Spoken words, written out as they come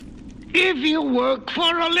If you work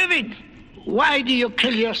for a living, why do you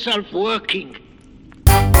kill yourself working?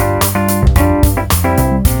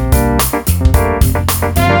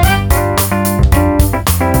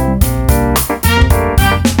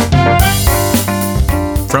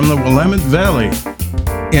 From the Willamette Valley,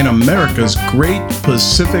 in America's great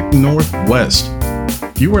Pacific Northwest,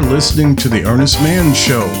 you are listening to The Earnest Man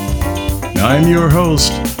Show. I'm your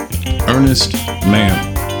host, Earnest Man.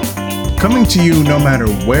 Coming to you no matter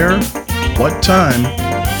where, what time,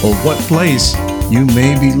 or what place you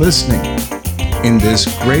may be listening in this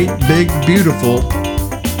great, big, beautiful,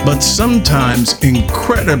 but sometimes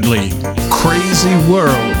incredibly crazy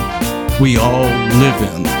world we all live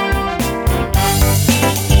in.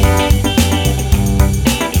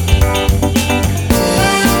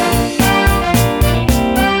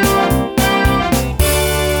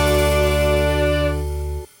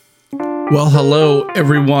 Well, hello,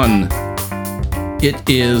 everyone. It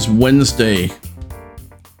is Wednesday,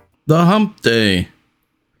 the hump day.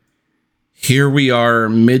 Here we are,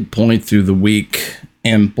 midpoint through the week,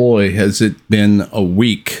 and boy, has it been a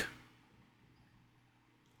week.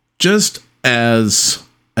 Just as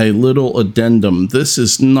a little addendum, this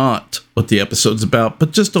is not what the episode's about,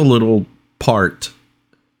 but just a little part.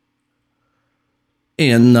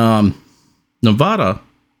 In Nevada,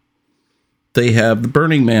 they have the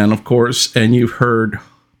Burning Man, of course, and you've heard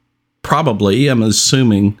probably, I'm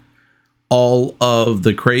assuming, all of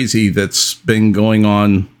the crazy that's been going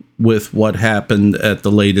on with what happened at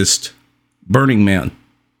the latest Burning Man.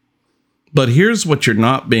 But here's what you're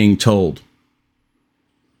not being told.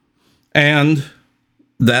 And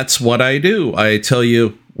that's what I do. I tell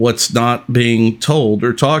you what's not being told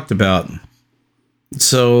or talked about.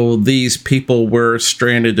 So these people were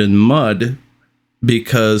stranded in mud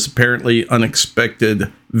because apparently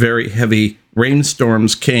unexpected, very heavy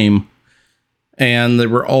rainstorms came and they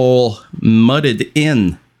were all mudded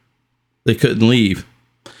in. They couldn't leave.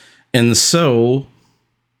 And so,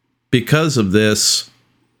 because of this,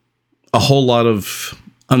 a whole lot of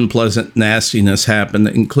unpleasant nastiness happened,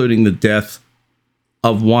 including the death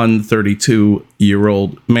of one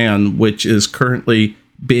 32-year-old man, which is currently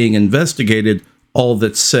being investigated. All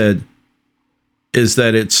that's said is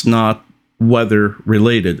that it's not weather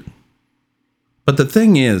related. But the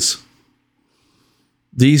thing is,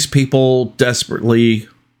 these people desperately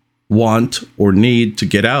want or need to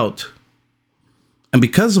get out. And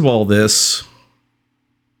because of all this,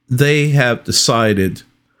 they have decided,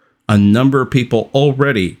 a number of people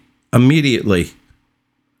already, immediately,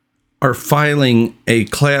 are filing a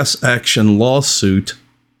class action lawsuit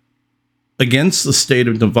against the state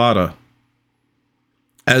of Nevada,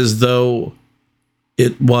 as though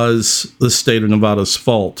it was the state of Nevada's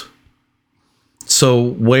fault. So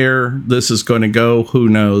where this is going to go, who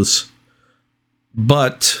knows?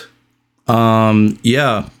 But,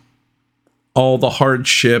 yeah, all the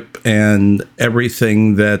hardship and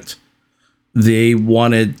everything that they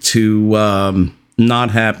wanted to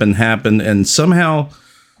not happen, happened. And somehow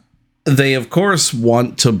they, of course,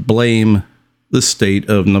 want to blame the state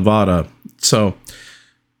of Nevada. So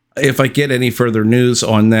if I get any further news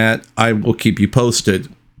on that, I will keep you posted.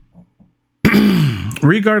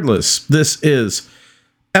 Regardless, this is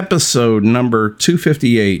episode number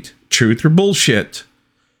 258, Truth or Bullshit.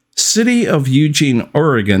 City of Eugene,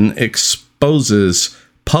 Oregon exposes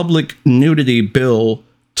public nudity bill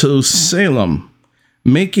to Salem,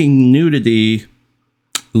 making nudity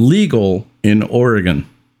legal in Oregon.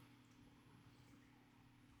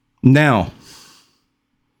 Now,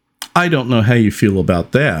 I don't know how you feel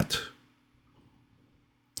about that,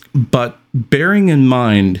 but bearing in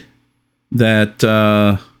mind that,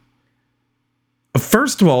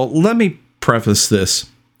 first of all, let me preface this.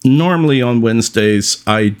 Normally on Wednesdays,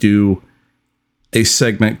 I do a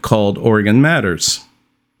segment called Oregon Matters.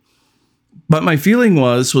 But my feeling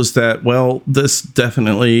was that, well, this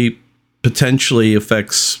definitely potentially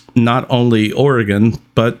affects not only Oregon,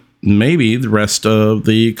 but maybe the rest of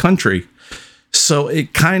the country. So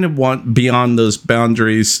it kind of went beyond those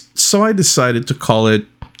boundaries. So I decided to call it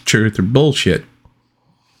Truth or Bullshit.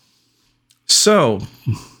 So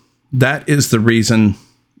that is the reason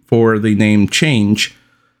for the name change.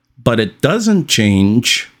 But it doesn't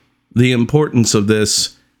change the importance of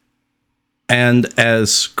this. And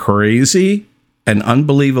as crazy and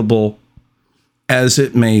unbelievable as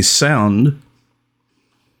it may sound,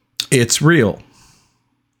 it's real.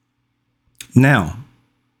 Now,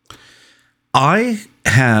 I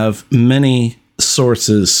have many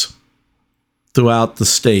sources throughout the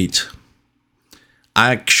state.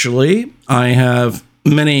 Actually, I have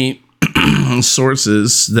many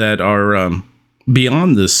sources that are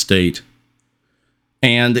beyond this state.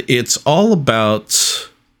 And it's all about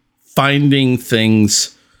finding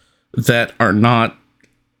things that are not,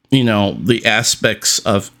 the aspects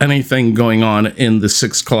of anything going on in the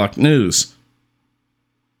 6 o'clock news.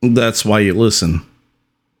 That's why you listen.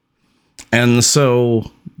 And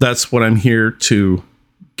so that's what I'm here to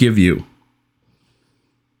give you.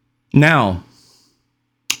 Now,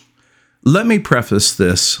 let me preface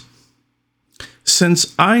this.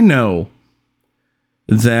 Since I know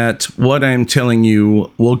that what I'm telling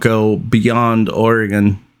you will go beyond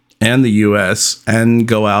Oregon and the US and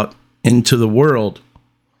go out into the world,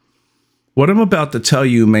 what I'm about to tell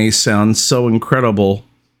you may sound so incredible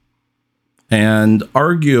and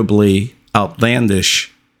arguably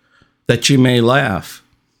outlandish that you may laugh.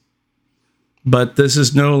 But this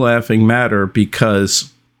is no laughing matter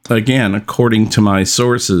because, again, according to my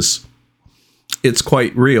sources, it's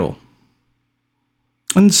quite real.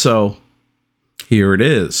 And so, here it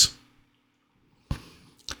is.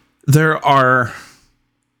 There are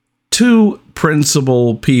 2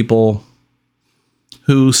 principal people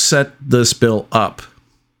who set this bill up.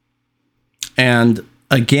 And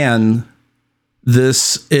again,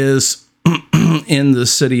 this is in the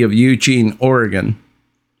city of Eugene, Oregon.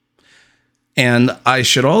 And I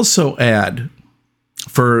should also add,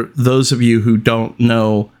 for those of you who don't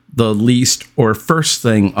know the least or first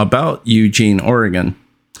thing about Eugene, Oregon,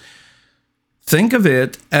 think of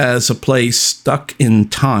it as a place stuck in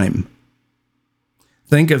time.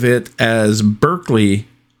 Think of it as Berkeley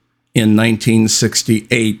in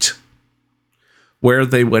 1968, where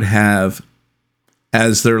they would have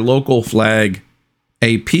as their local flag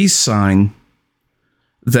a peace sign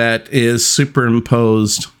that is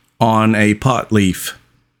superimposed on a pot leaf.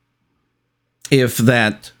 If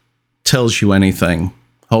that tells you anything,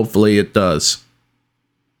 hopefully it does.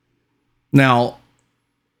 Now,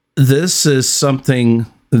 this is something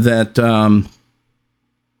that,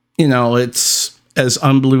 it's as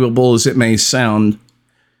unbelievable as it may sound.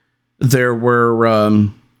 There were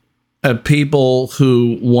people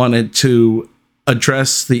who wanted to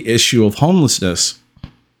address the issue of homelessness.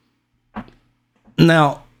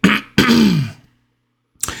 Now,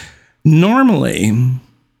 normally,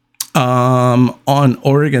 on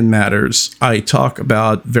Oregon Matters, I talk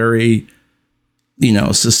about very,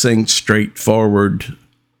 succinct, straightforward,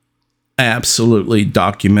 absolutely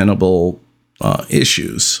documentable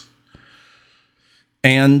issues.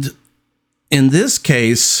 And in this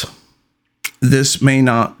case, this may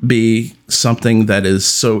not be something that is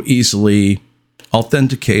so easily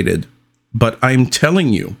authenticated, but I'm telling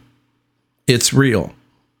you, it's real.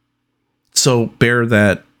 So bear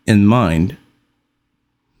that in mind.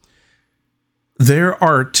 There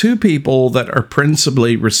are 2 people that are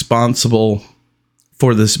principally responsible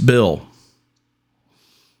for this bill.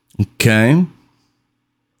 Okay.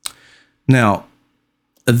 Now,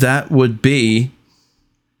 that would be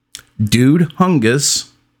Dude Hungus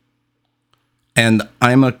and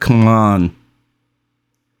Ima Kaman.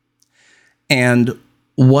 And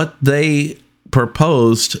what they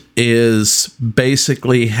proposed is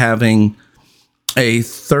basically having a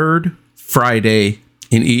 3rd Friday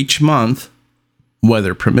in each month,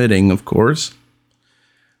 weather permitting, of course,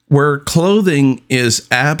 where clothing is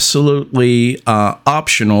absolutely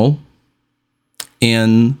optional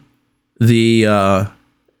in the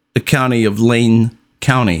county of Lane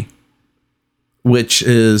County, which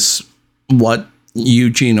is what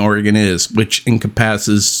Eugene, Oregon is, which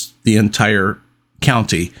encompasses the entire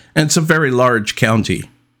county. And it's a very large county.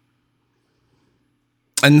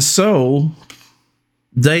 And so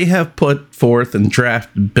they have put forth and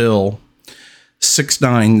drafted Bill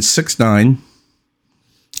 6969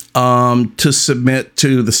 to submit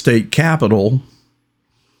to the state capitol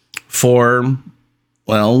for,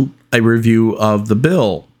 a review of the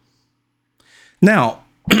bill. Now,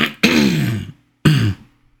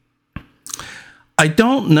 I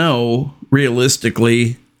don't know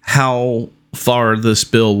realistically how far this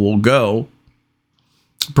bill will go.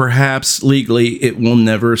 Perhaps legally it will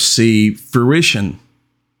never see fruition.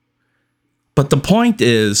 But the point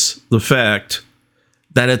is the fact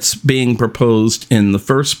that it's being proposed in the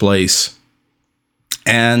first place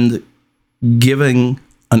and giving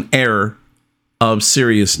an air of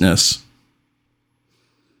seriousness.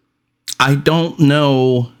 I don't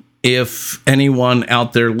know if anyone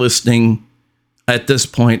out there listening at this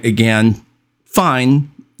point, again,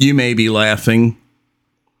 fine, you may be laughing.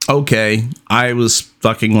 Okay, I was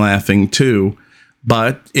fucking laughing too.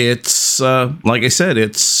 But it's, like I said,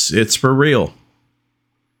 it's for real.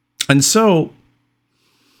 And so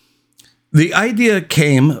the idea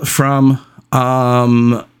came from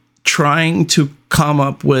trying to come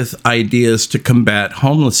up with ideas to combat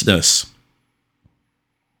homelessness.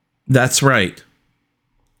 That's right.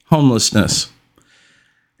 Homelessness.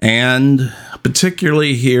 And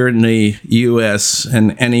particularly here in the U.S.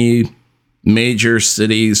 and any major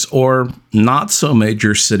cities, or not so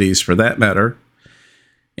major cities for that matter,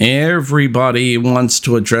 everybody wants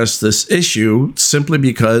to address this issue simply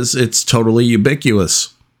because it's totally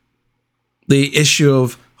ubiquitous. The issue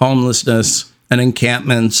of homelessness and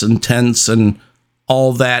encampments and tents and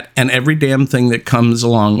all that and every damn thing that comes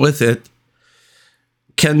along with it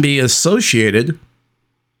can be associated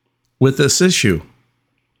with this issue.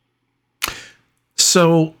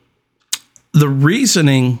 So the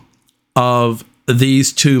reasoning of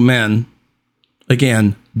these two men,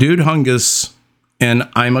 again, Dude Hungus and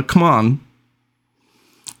Ima Kaman,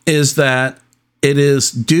 is that it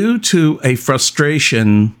is due to a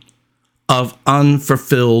frustration of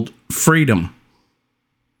unfulfilled freedom.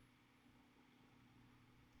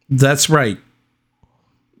 That's right.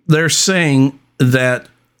 They're saying that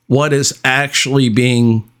what is actually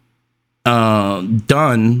being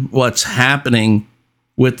done, what's happening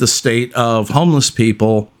with the state of homeless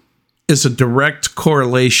people, is a direct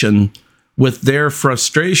correlation with their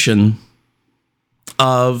frustration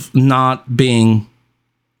of not being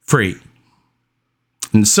free.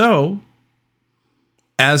 And so,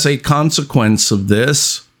 as a consequence of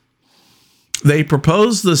this, they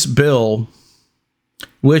propose this bill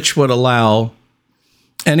which would allow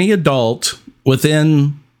any adult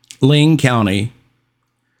within Lane County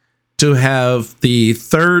to have the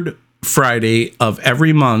third Friday of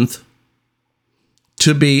every month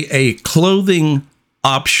to be a clothing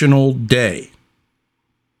optional day.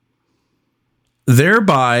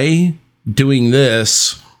 Thereby doing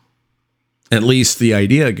this, at least the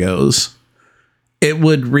idea goes, it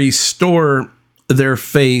would restore their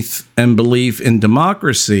faith and belief in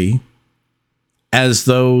democracy as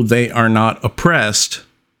though they are not oppressed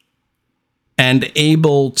and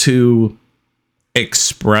able to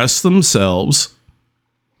express themselves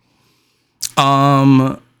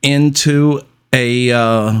into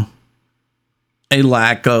a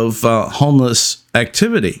lack of homeless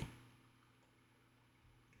activity.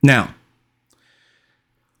 Now,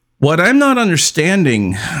 what I'm not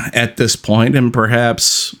understanding at this point, and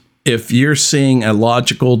perhaps if you're seeing a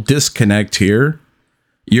logical disconnect here,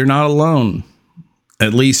 you're not alone.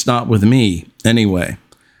 At least not with me, anyway.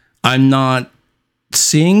 I'm not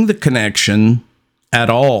seeing the connection at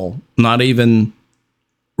all, not even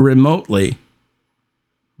remotely.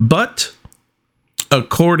 But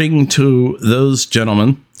according to those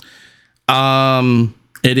gentlemen,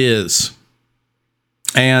 it is.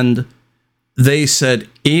 And they said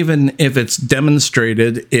even if it's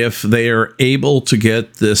demonstrated, if they are able to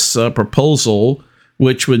get this proposal,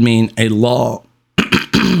 which would mean a law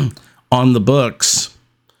on the books,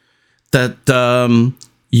 that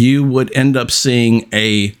you would end up seeing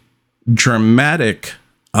a dramatic,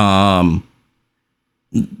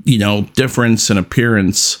 difference in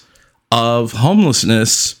appearance of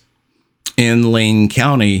homelessness in Lane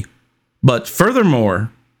County. But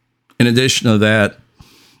furthermore, in addition to that,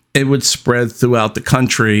 it would spread throughout the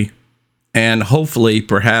country and hopefully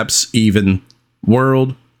perhaps even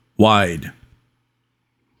worldwide.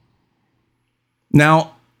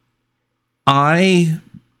 Now, I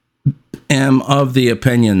am of the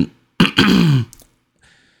opinion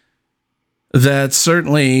that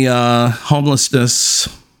certainly homelessness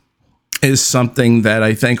is something that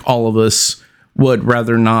I think all of us would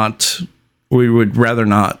rather not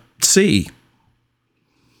see.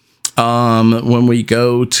 When we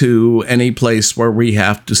go to any place where we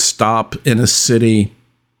have to stop in a city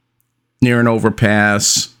near an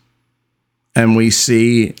overpass and we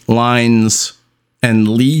see lines and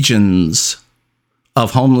legions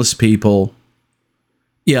of homeless people,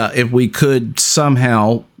 yeah, if we could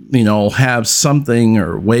somehow, have something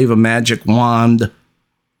or wave a magic wand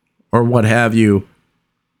or what have you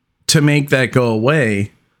to make that go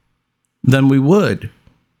away, then we would.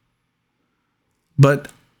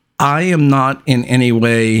 But I am not in any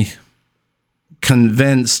way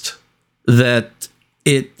convinced that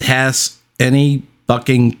it has any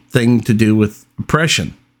fucking thing to do with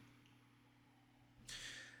oppression.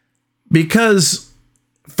 Because,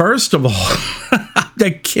 first of all,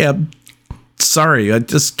 I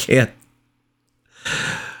just can't.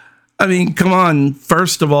 I mean, come on.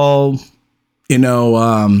 First of all,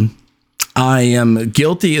 I am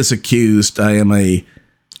guilty as accused. I am a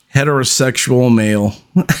heterosexual male.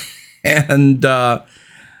 And,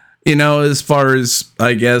 as far as,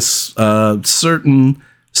 I guess, certain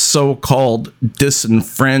so-called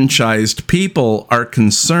disenfranchised people are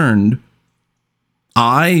concerned,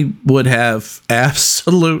 I would have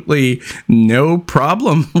absolutely no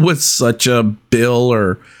problem with such a bill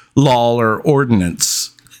or law or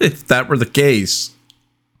ordinance, if that were the case.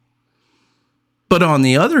 But on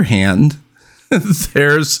the other hand,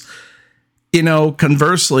 there's,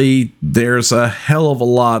 conversely, there's a hell of a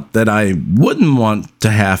lot that I wouldn't want to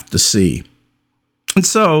have to see. And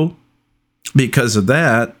so, because of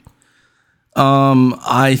that,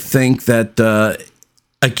 I think that,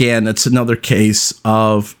 again, it's another case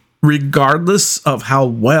of, regardless of how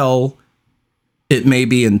well it may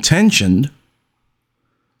be intentioned,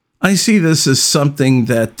 I see this as something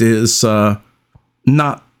that is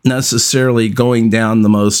not necessarily going down the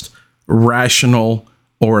most rational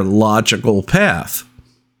or logical path.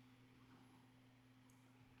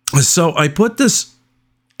 So I put this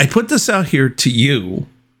out here to you.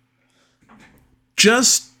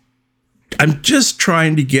 I'm just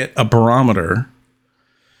trying to get a barometer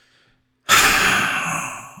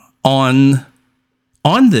on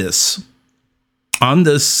this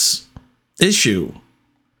issue,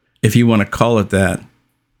 if you want to call it that.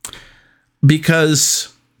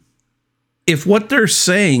 Because if what they're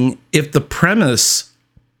saying, if the premise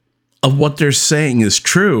of what they're saying is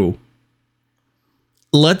true,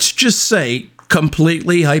 let's just say,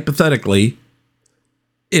 completely hypothetically,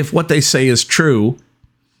 if what they say is true,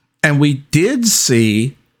 and we did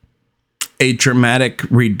see a dramatic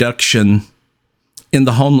reduction in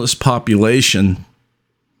the homeless population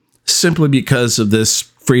simply because of this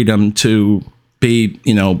freedom to be,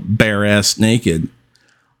 bare ass naked,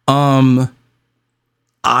 I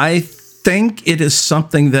think it is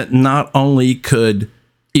something that not only could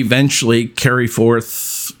eventually carry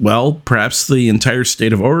forth, well, perhaps the entire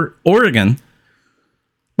state of Oregon,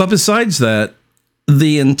 but besides that,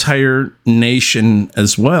 the entire nation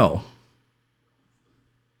as well.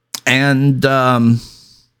 And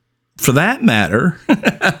for that matter,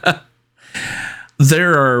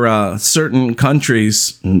 there are certain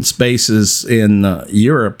countries and spaces in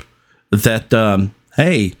Europe that,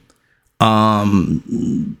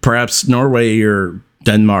 perhaps Norway or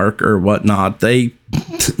Denmark or whatnot, they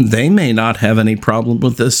may not have any problem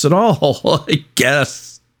with this at all, I guess.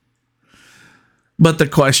 But the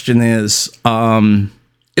question is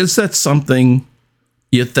that something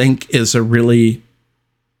you think is a really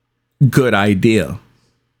good idea?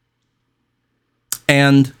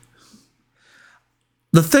 And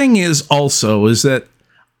the thing is also is that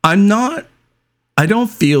I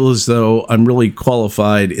don't feel as though I'm really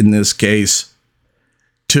qualified in this case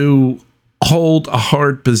to hold a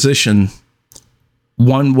hard position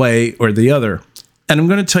one way or the other. And I'm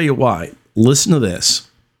going to tell you why. Listen to this.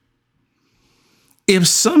 If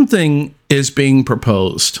something is being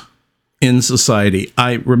proposed in society,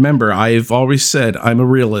 I've always said I'm a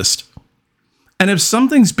realist. And if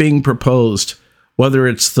something's being proposed, whether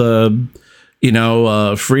it's the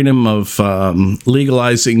freedom of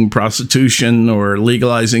legalizing prostitution or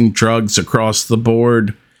legalizing drugs across the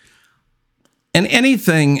board, and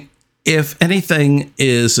if anything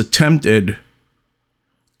is attempted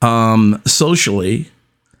socially,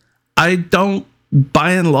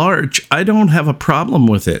 by and large, I don't have a problem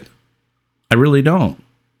with it. I really don't.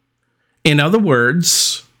 In other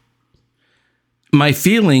words, my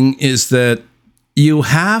feeling is that you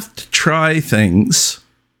have to try things.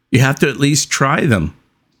 You have to at least try them.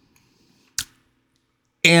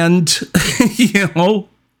 And,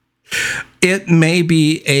 it may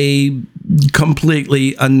be a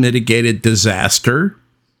completely unmitigated disaster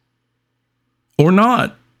or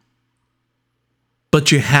not.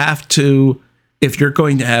 But you have to, if you're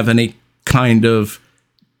going to have any kind of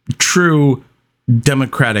true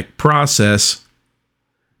democratic process,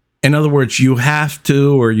 in other words, you have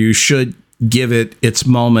to, or you should give it its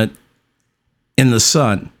moment in the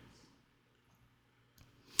sun.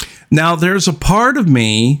 Now, there's a part of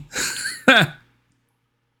me,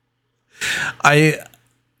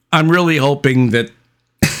 I'm really hoping that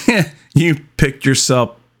you picked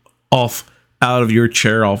yourself out of your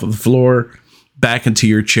chair, off of the floor, back into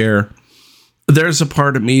your chair. There's a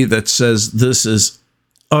part of me that says this is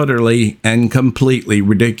utterly and completely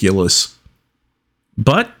ridiculous.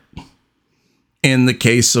 But in the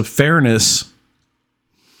case of fairness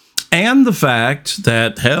and the fact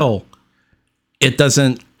that, hell, it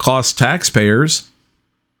doesn't cost taxpayers,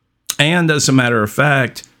 and as a matter of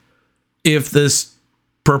fact, if this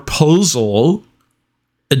proposal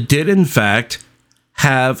did in fact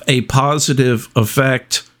have a positive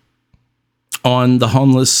effect on the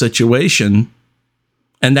homeless situation,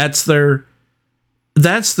 and that's their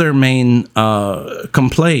main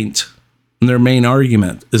complaint, their main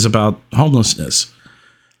argument is about homelessness.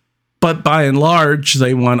 But by and large,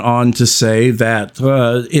 they went on to say that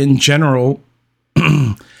in general,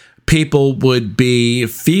 people would be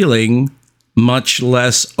feeling much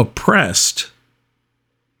less oppressed.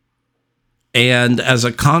 And as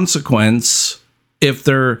a consequence, if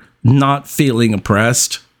they're not feeling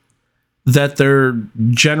oppressed, that their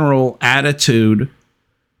general attitude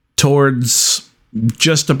towards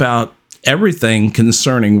just about everything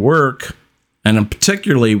concerning work, and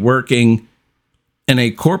particularly working in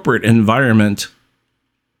a corporate environment,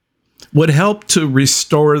 would help to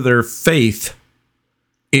restore their faith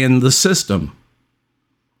in the system.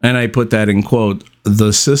 And I put that in quote,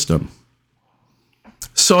 the system.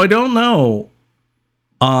 So I don't know.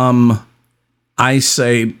 I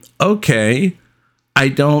say, okay, I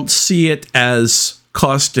don't see it as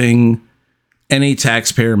costing any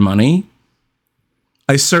taxpayer money.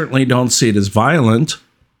 I certainly don't see it as violent.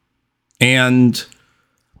 And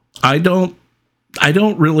I don't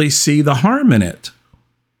really see the harm in it.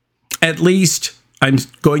 At least, I'm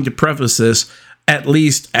going to preface this, at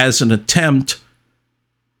least as an attempt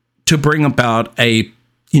to bring about a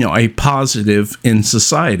positive in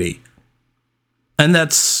society. And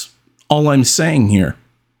that's all I'm saying here.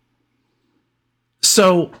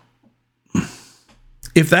 So,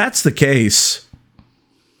 if that's the case,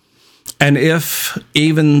 and if,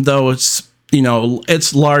 even though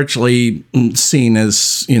it's largely seen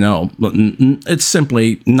as, it's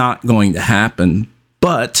simply not going to happen,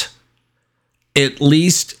 but at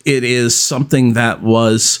least it is something that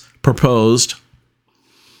was proposed.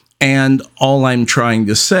 And all I'm trying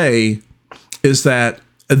to say is that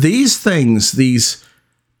these things, these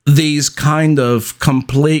kind of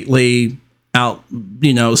completely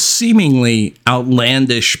seemingly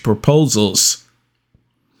outlandish proposals,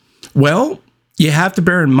 well, you have to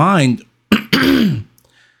bear in mind,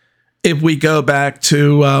 if we go back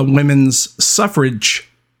to women's suffrage,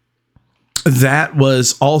 that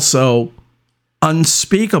was also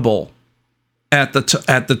unspeakable at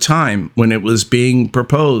the time when it was being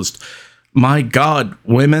proposed. My God,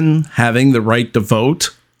 women having the right to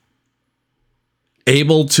vote,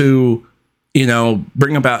 able to,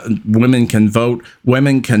 bring about, women can vote,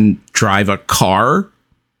 women can drive a car.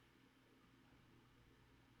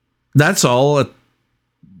 That's all,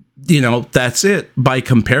 that's it by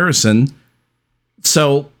comparison.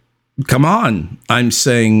 So, come on, I'm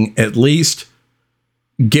saying at least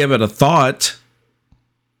give it a thought.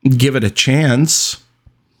 Give it a chance.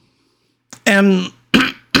 And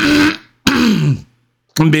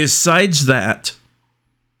besides that,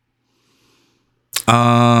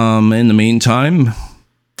 in the meantime,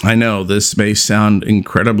 I know this may sound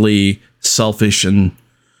incredibly selfish and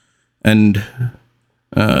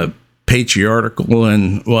patriarchal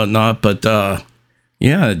and whatnot, but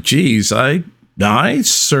yeah, geez, I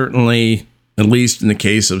certainly, at least in the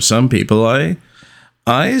case of some people,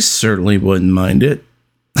 I certainly wouldn't mind it.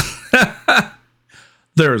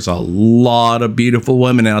 There's a lot of beautiful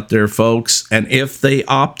women out there, folks. And if they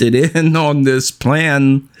opted in on this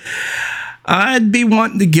plan, I'd be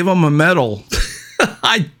wanting to give them a medal.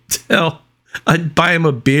 I'd buy them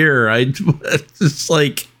a beer. It's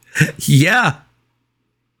like, yeah,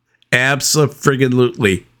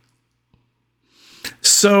 abso-friggin-lutely.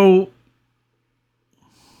 So,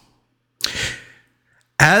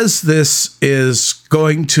 as this is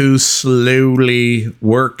going to slowly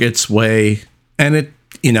work its way, and it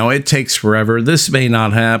takes forever. This may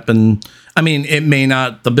not happen. I mean, it may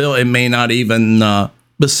not even,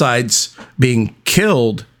 besides being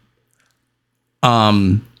killed,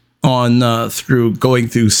 through going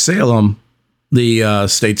through Salem, the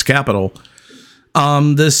state's capital,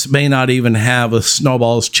 this may not even have a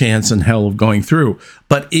snowball's chance in hell of going through.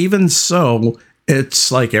 But even so,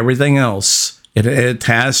 it's like everything else. It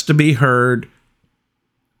has to be heard.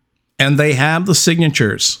 And they have the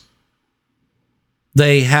signatures.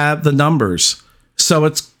 They have the numbers. So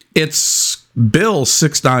it's Bill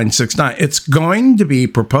 6969. It's going to be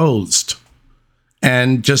proposed.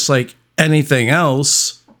 And just like anything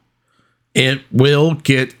else, it will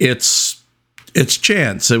get its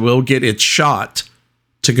chance. It will get its shot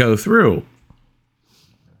to go through.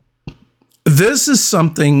 This is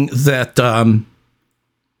something that,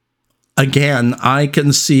 again, I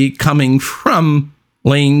can see coming from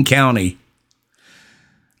Lane County.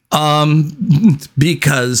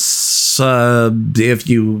 Because if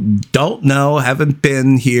you don't know, haven't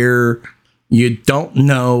been here, you don't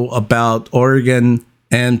know about Oregon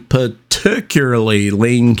and particularly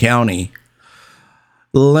Lane County.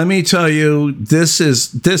 Let me tell you, this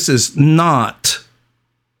is not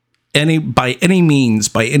by any means,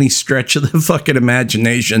 by any stretch of the fucking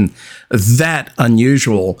imagination, that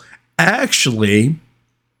unusual. Actually,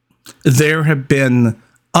 there have been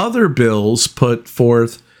other bills put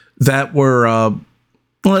forth that were,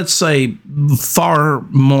 let's say, far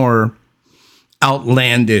more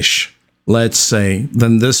outlandish, let's say,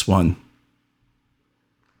 than this one.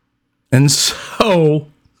 And so,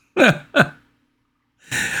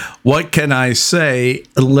 what can I say?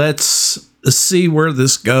 Let's see where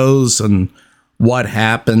this goes and what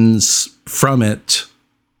happens from it.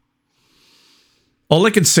 All I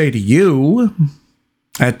can say to you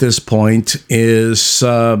at this point is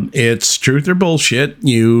it's truth or bullshit.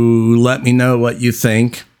 You let me know what you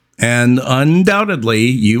think, and undoubtedly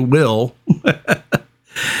you will.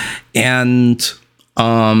 And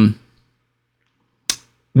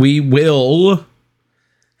we will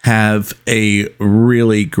have a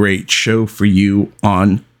really great show for you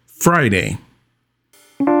on Friday.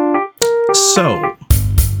 So,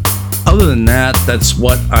 other than that, that's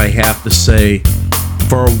what I have to say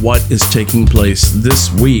for what is taking place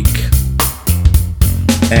this week.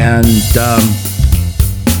 And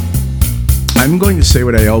I'm going to say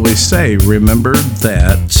what I always say. Remember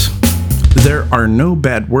that there are no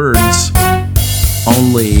bad words,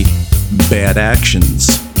 only bad actions.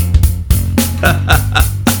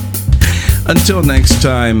 Until next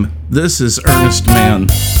time, this is Ernest Mann.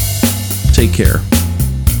 Take care.